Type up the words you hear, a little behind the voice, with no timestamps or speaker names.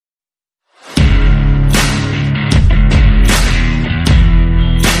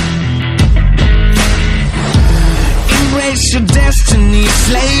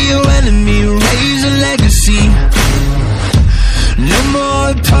slay your enemy, raise a legacy. No more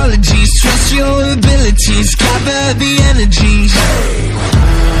apologies, trust your abilities, gather the energies.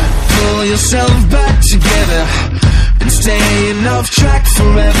 Pull yourself back together and staying off track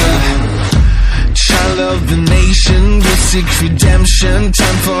forever. Child of the nation, will seek redemption,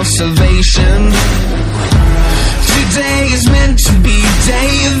 time for salvation. Today is meant to be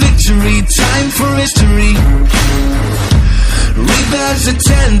day of victory, time for history. Reverse the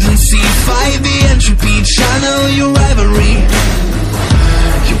tendency, fight the entropy, channel your rivalry.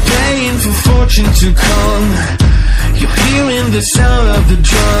 You're praying for fortune to come, you're hearing the sound of the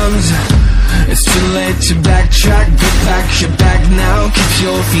drums. It's too late to backtrack, get back your back now, keep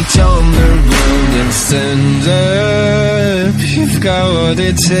your feet on the ground and stand up. You've got what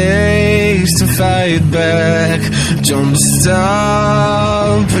it takes to fight back. Don't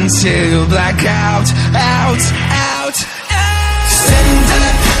stop until you black out, out, out, out. Stand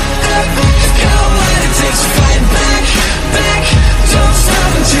up, up, you've got what it takes to fight back, back. Don't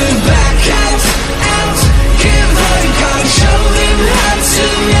stop until you black out, out. Give all you got, show them how to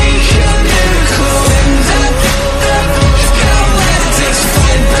make a miracle. Stand up, up, you've got what it takes to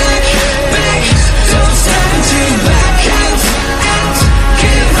fight back, back. Don't stop until you black out, out.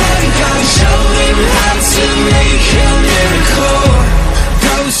 Give all you got, show them how to make a miracle.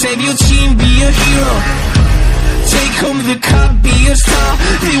 Go save your team, be a hero. Take home the cup, be a star.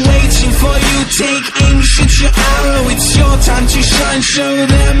 They're waiting for you, take aim, shoot your arrow. It's your time to shine, show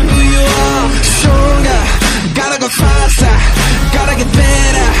them who you are. Stronger, gotta go faster, gotta get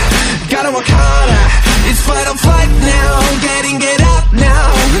better, gotta work harder. It's fight or flight now, get up now.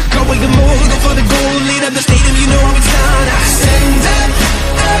 Go where you move, go for the goal, lead up the stadium, you know how it's done. Stand up,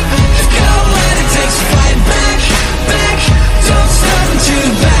 up, you've got what it takes to fight back, back. Don't stop until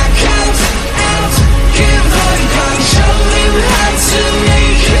you back out, out. Give all you got, show them how to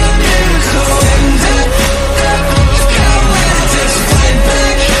make a miracle. Stand up, up, you've got what it takes to fight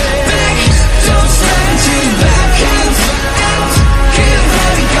back, back. Don't stop until you back out, out. Give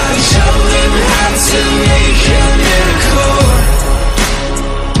all you got, show them how to make a miracle.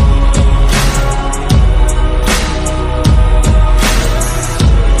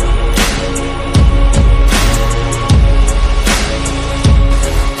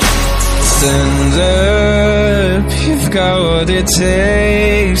 Stand up, you've got what it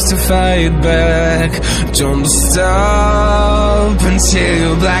takes to fight back. Don't stop until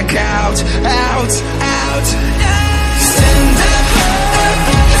you black out, out, out, out.